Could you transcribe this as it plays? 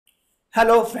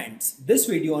Hello friends, this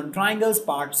video on triangles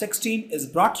part 16 is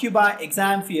brought to you by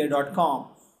examfear.com.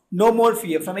 No more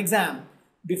fear from exam.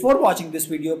 Before watching this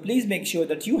video, please make sure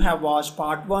that you have watched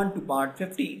part 1 to part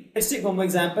 15. Let's take one more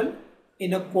example.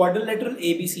 In a quadrilateral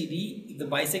ABCD, if the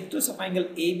bisectors of angle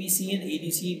ABC and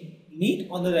ADC meet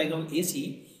on the diagonal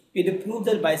AC, we have to prove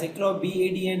that bisector of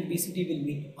BAD and BCD will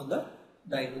meet on the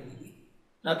diagonal BD.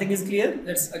 Nothing is clear.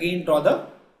 Let's again draw the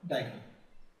diagram.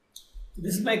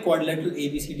 This is my quadrilateral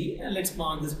ABCD and let's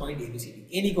mark this point ABCD.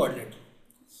 Any quadrilateral.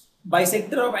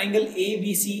 Bisector of angle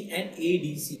ABC and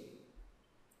ADC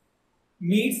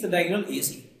meets the diagonal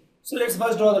AC. So let's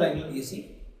first draw the diagonal AC.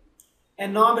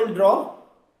 And now we'll draw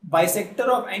bisector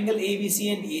of angle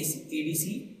ABC and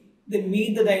ADC. They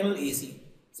meet the diagonal AC.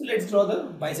 So let's draw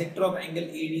the bisector of angle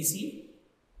ADC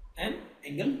and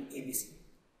angle ABC.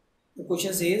 The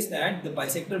question says that the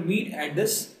bisector meet at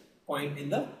this point in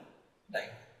the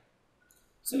diagram.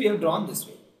 So we have drawn this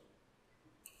way.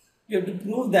 We have to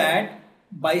prove that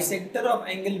bisector of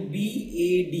angle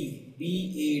BAD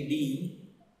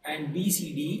and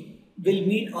BCD will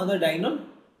meet on the diagonal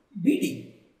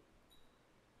BD.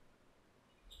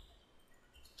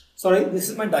 Sorry, this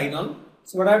is my diagonal.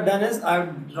 So what I have done is I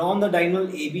have drawn the diagonal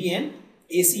AB and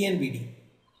AC and BD.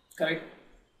 Correct.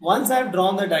 Once I have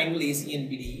drawn the diagonal AC and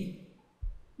BD,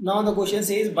 now the question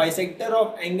says bisector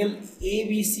of angle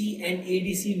ABC and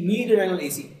ADC meet the diagonal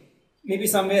AC. Maybe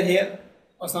somewhere here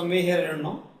or somewhere here, I don't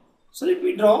know. So let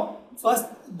me draw first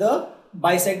the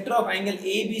bisector of angle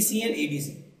ABC and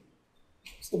ADC.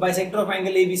 So the bisector of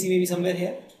angle ABC may be somewhere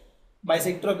here.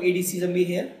 Bisector of ADC somewhere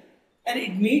here. And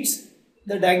it meets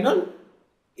the diagonal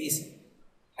AC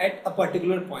at a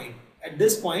particular point. At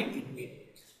this point it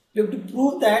meets. We have to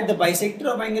prove that the bisector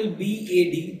of angle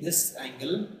BAD, this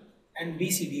angle, and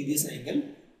BCD, this angle,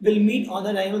 will meet on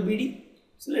the diagonal BD.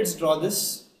 So let's draw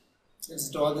this. Let's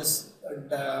draw this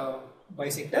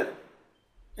bisector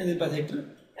and this bisector,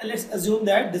 and let's assume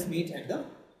that this meets at the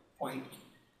point.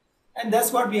 And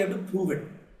that's what we have to prove it.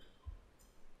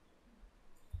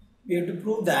 We have to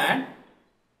prove that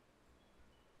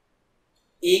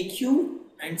AQ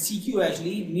and CQ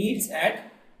actually meets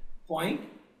at point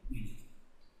BD.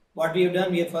 What we have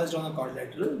done, we have first drawn the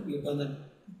quadrilateral.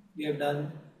 We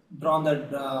have drawn the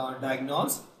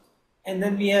diagonals, and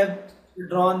then we have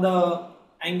drawn the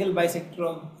angle bisector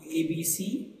of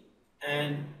ABC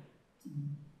and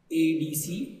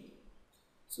ADC.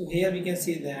 So here we can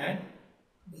say that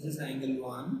this is angle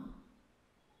 1,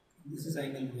 this is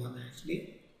angle 1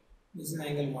 actually, this is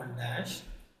angle 1 dash,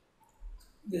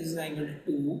 this is angle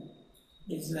 2,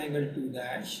 this is angle 2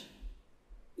 dash,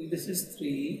 if this is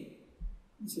 3,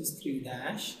 this is 3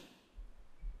 dash,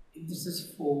 if this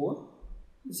is 4,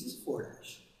 this is 4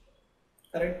 dash.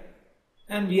 Correct?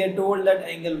 And we are told that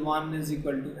angle 1 is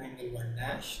equal to angle 1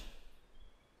 dash,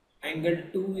 angle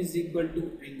 2 is equal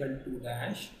to angle 2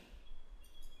 dash,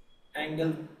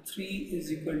 angle 3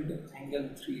 is equal to angle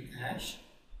 3 dash,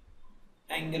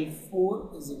 angle 4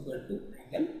 is equal to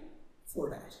angle 4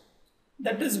 dash.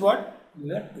 That is what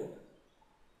we are told.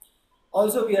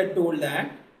 Also we are told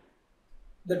that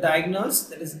the diagonals,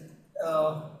 that is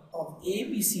of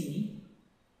ABC,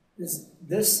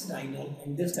 this diagonal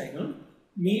and this diagonal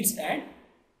meets at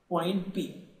point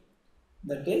P,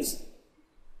 that is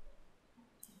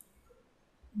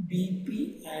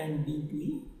BP and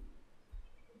DP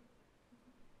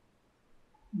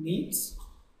meets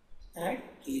at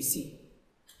AC.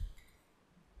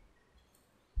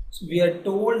 So we are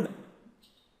told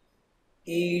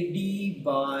AD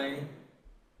by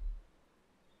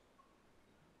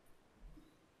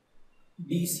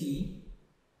DC,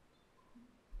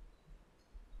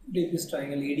 take this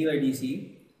triangle AD by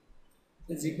DC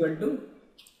is equal to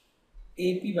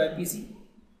AP by PC.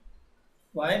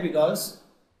 Why? Because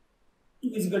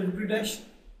 2 is equal to 2 dash,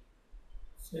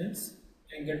 since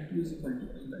angle 2 is equal to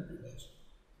angle 2 dash.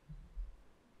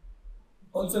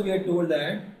 Also we are told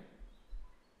that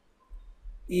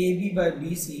AB by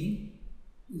BC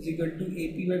is equal to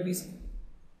AP by BC.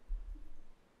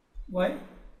 Why?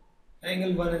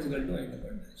 Angle 1 is equal to angle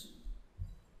 1 dash.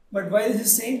 But why this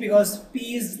is same? Because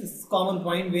P is this common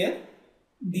point where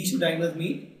these two diagonals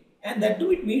meet, and that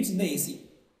too it meets in the AC.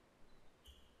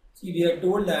 See, we are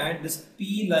told that this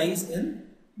P lies in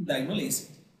diagonal AC,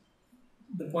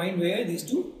 the point where these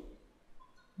two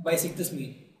bisectors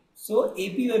meet. So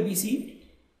AP by BC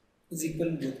is equal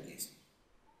in both cases.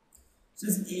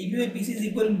 Since AP by BC is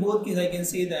equal in both cases, I can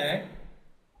say that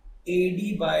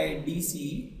AD by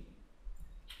DC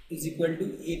is equal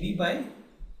to AB by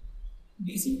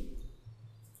DC.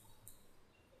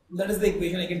 That is the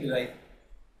equation I can derive.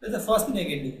 That's the first thing I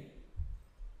can do.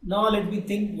 Now let me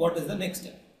think what is the next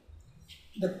step.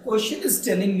 The question is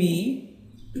telling me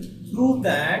to prove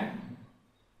that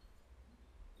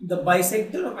the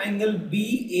bisector of angle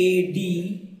BAD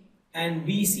and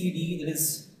BCD, that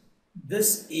is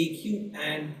this AQ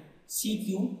and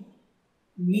CQ,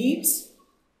 meets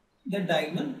the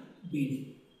diagonal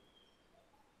BD.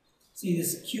 See,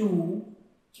 this Q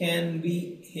can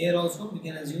be here also, we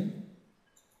can assume.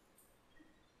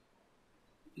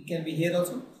 It can be here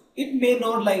also. It may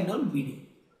not lie on BD.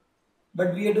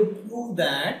 But we have to prove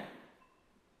that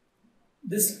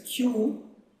this Q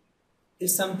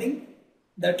is something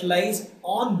that lies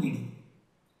on BD.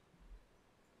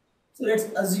 So let's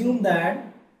assume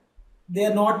that they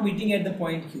are not meeting at the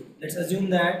point Q. Let's assume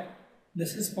that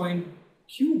this is point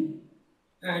Q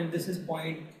and this is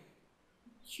point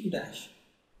Q dash.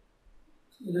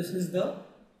 So this is the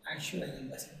actual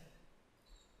angle bisector.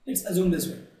 Let's assume this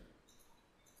way.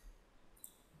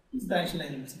 This is the actual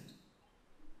angle bisector.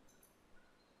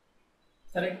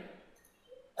 Correct?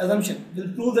 Assumption will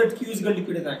prove that Q is equal to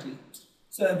Q exactly.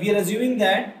 So we are assuming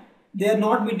that they are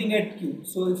not meeting at Q.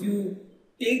 So if you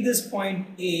take this point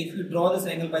A, if you draw this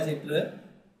angle bisector,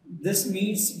 this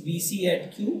meets BC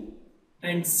at Q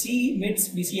and C meets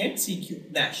BC at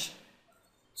CQ dash.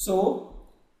 So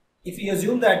if we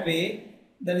assume that way,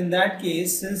 then in that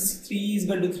case, since 3 is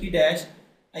equal to 3 dash,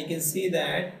 I can say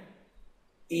that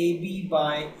AB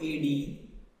by AD,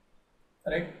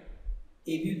 correct?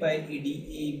 AB by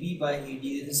AD,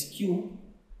 this is Q,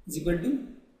 is equal to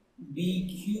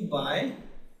BQ by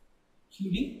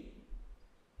QD,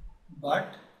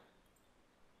 but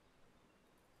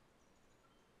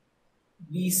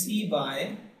BC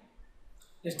by,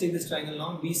 let's take this triangle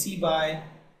now, BC by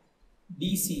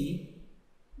DC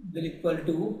will equal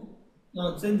to,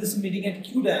 now since this is meeting at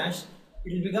Q dash,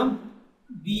 it will become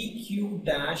BQ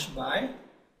dash by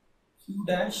Q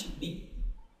dash D.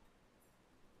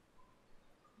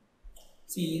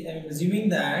 See, I am assuming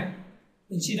that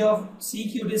instead of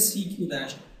CQ it is CQ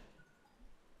dash.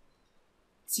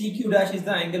 CQ dash is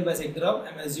the angle bisector of, I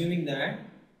am assuming that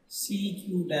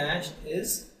CQ dash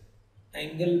is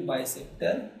angle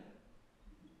bisector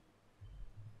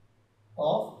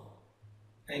of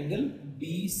angle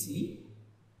BCD.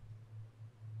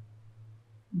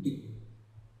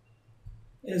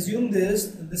 Assume this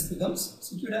becomes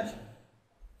CQ dash.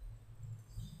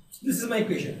 So this is my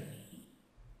equation.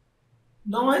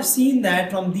 Now I have seen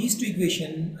that from these two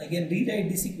equations, I can rewrite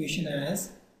this equation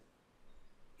as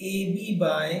BC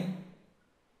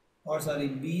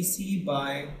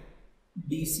by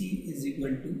DC is equal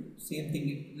to, same thing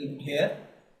it will put here,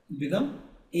 it become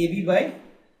AB by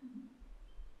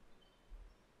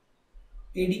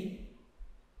AD.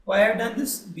 Why I have done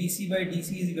this? BC by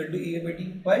DC is equal to AB by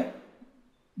D. Why?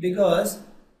 Because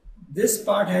this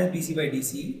part has BC by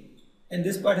DC and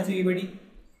this part has AB by D.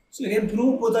 So you can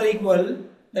prove both are equal.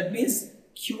 That means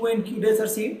Q and Q dash are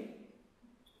same.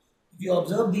 If you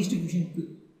observe these two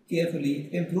equations carefully, you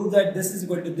can prove that this is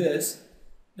equal to this.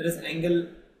 That is angle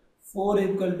 4 is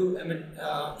equal to,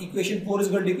 equation 4 is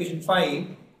equal to equation 5.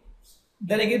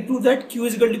 Then I can prove that Q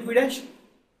is equal to Q dash.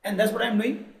 And that's what I am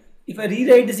doing. If I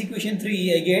rewrite this equation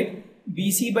 3, I get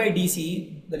BC by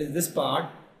DC, that is this part,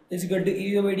 is equal to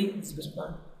AB by D, this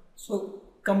part. So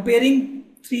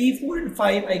comparing 3, 4 and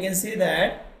 5, I can say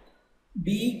that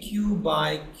BQ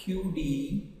by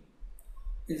QD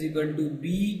is equal to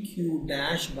BQ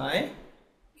dash by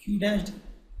Q dash D.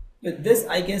 With this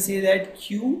I can say that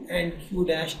Q and Q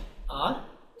dash are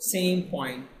same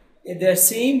point. If they are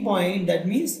same point, that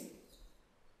means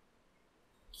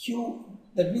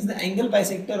the angle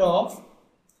bisector of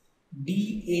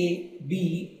DAB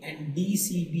and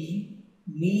DCB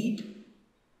meet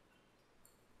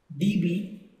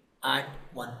DB at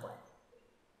one point.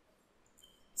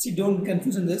 See, don't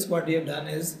confuse in this. What we have done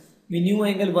is, we knew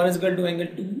angle 1 is equal to angle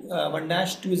 1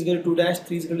 dash, 2 is equal to 2 dash,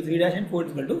 3 is equal to 3 dash and 4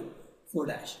 is equal to 4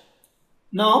 dash.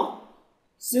 Now,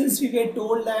 since we were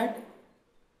told that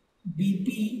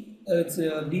BP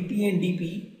and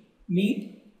DP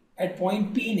meet at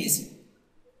point P in AC,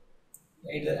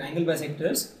 right? The angle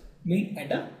bisectors meet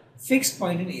at a fixed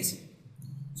point in AC.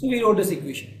 So we wrote this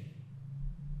equation.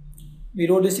 We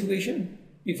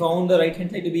found the right hand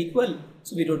side to be equal,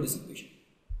 so we wrote this equation.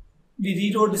 We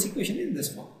rewrote this equation in this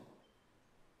form.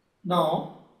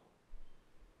 Now,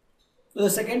 for the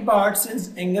second part,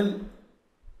 since angle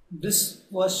this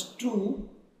was true,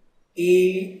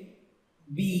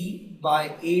 AB by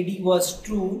AD was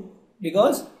true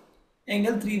because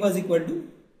angle 3 was equal to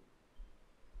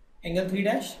angle 3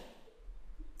 dash.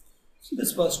 So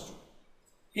this was true.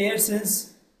 Here,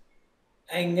 since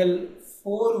angle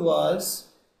 4 was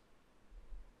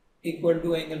equal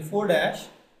to angle 4 dash,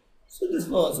 so this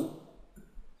was also.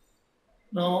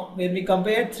 Now when we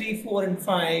compared 3, 4 and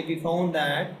 5, we found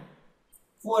that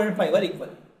 4 and 5 are equal.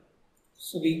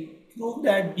 So we proved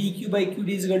that BQ by QD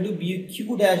is equal to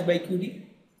BQ dash by QD.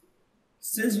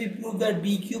 Since we proved that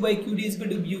BQ by QD is equal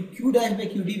to BQ dash by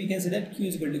QD, we can say that Q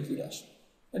is equal to Q dash.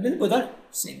 That means both are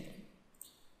same point.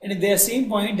 And if they are same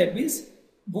point, that means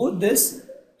both this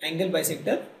angle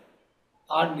bisector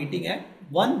are meeting at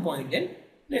one point. And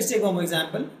let's take one more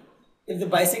example. If the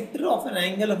bisector of an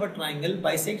angle of a triangle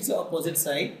bisects the opposite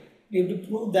side, we have to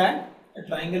prove that a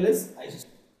triangle is isosceles.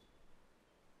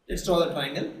 Let's draw the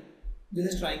triangle.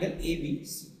 This is triangle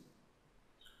ABC.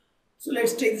 So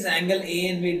let's take this angle A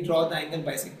and we draw the angle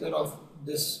bisector of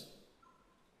this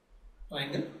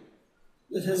triangle.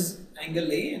 This is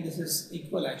angle A and this is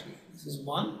equal actually. This is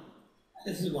 1 and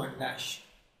this is 1 dash.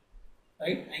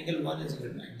 Right? Angle 1 is equal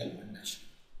to angle 1 dash.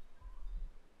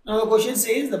 Now the question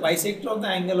says the bisector of the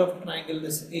angle of triangle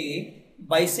this A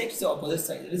bisects the opposite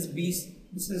side. That is B.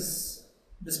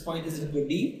 This point is equal to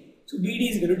D. So BD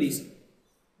is equal to DC.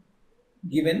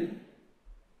 Given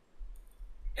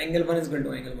angle 1 is equal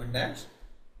to angle 1 dash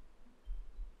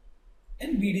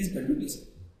and BD is equal to DC.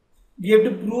 We have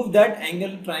to prove that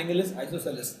angle triangle is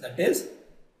isosceles. That is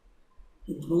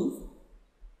to prove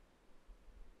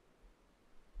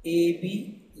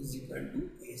AB is equal to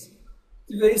AC.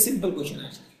 It's a very simple question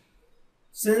actually.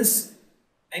 Since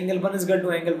angle 1 is equal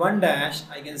to angle 1 dash,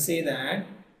 I can say that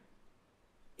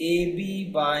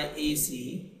AB by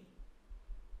AC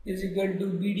is equal to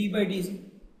BD by DC.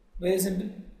 Very simple.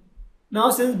 Now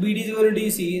since BD is equal to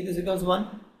DC, this becomes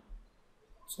 1.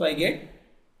 So I get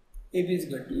AB is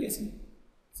equal to AC.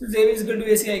 Since AB is equal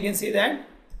to AC, I can say that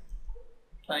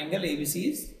triangle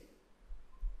ABC is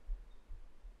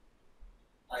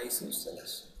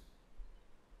isosceles.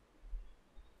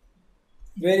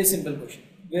 Very simple question.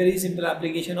 Very simple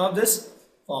application of this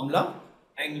formula,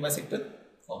 angle bisector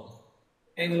formula.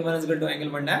 Angle 1 is equal to angle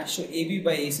 1 dash. So AB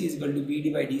by AC is equal to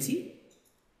BD by DC.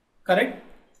 Correct?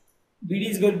 BD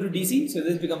is equal to DC. So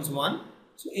this becomes 1.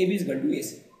 So AB is equal to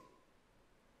AC.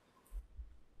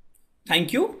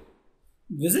 Thank you.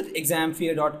 Visit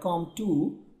examfear.com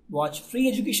to watch free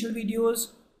educational videos,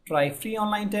 try free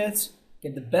online tests,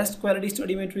 get the best quality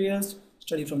study materials,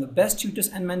 study from the best tutors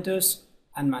and mentors,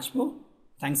 and much more.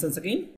 Thanks once again.